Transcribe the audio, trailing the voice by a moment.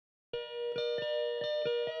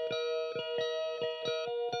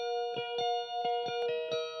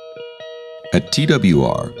At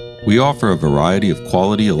TWR, we offer a variety of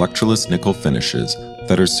quality Electroless nickel finishes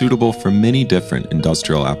that are suitable for many different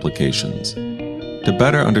industrial applications. To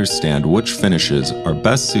better understand which finishes are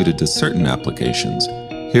best suited to certain applications,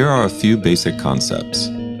 here are a few basic concepts.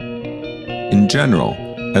 In general,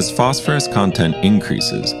 as phosphorus content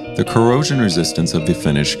increases, the corrosion resistance of the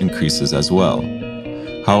finish increases as well.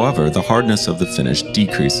 However, the hardness of the finish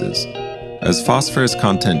decreases. As phosphorus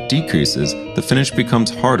content decreases, the finish becomes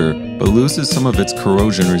harder but loses some of its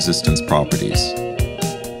corrosion resistance properties.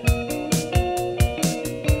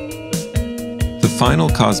 The final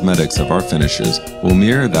cosmetics of our finishes will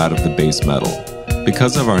mirror that of the base metal.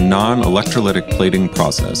 Because of our non-electrolytic plating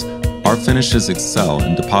process, our finishes excel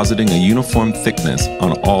in depositing a uniform thickness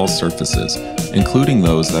on all surfaces, including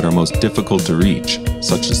those that are most difficult to reach,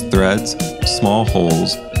 such as threads, small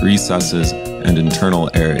holes, recesses, and internal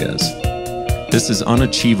areas. This is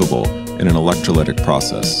unachievable in an electrolytic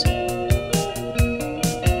process.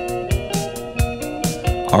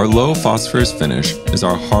 Our low phosphorus finish is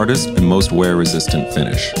our hardest and most wear-resistant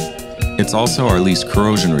finish. It's also our least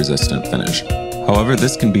corrosion-resistant finish. However,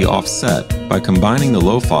 this can be offset by combining the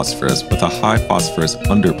low phosphorus with a high phosphorus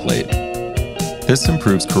underplate. This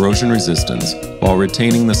improves corrosion resistance while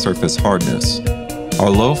retaining the surface hardness. Our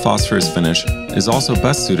low phosphorus finish is also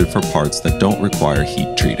best suited for parts that don't require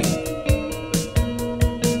heat treating.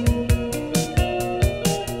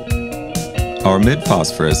 Our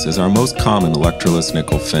mid-phosphorus is our most common Electroless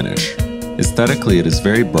nickel finish. Aesthetically, it is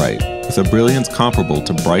very bright, with a brilliance comparable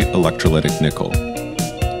to bright electrolytic nickel.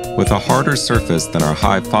 With a harder surface than our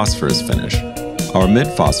high phosphorus finish, our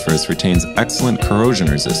mid-phosphorus retains excellent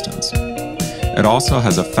corrosion resistance. It also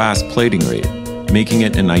has a fast plating rate, making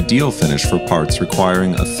it an ideal finish for parts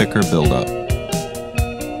requiring a thicker buildup.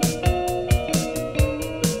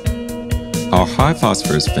 Our high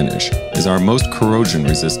phosphorus finish is our most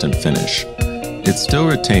corrosion-resistant finish. It still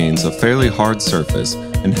retains a fairly hard surface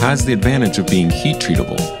and has the advantage of being heat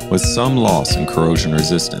treatable with some loss in corrosion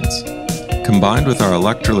resistance. Combined with our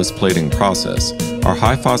Electroless plating process, our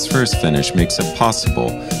high phosphorus finish makes it possible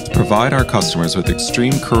to provide our customers with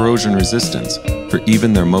extreme corrosion resistance for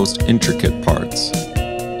even their most intricate parts.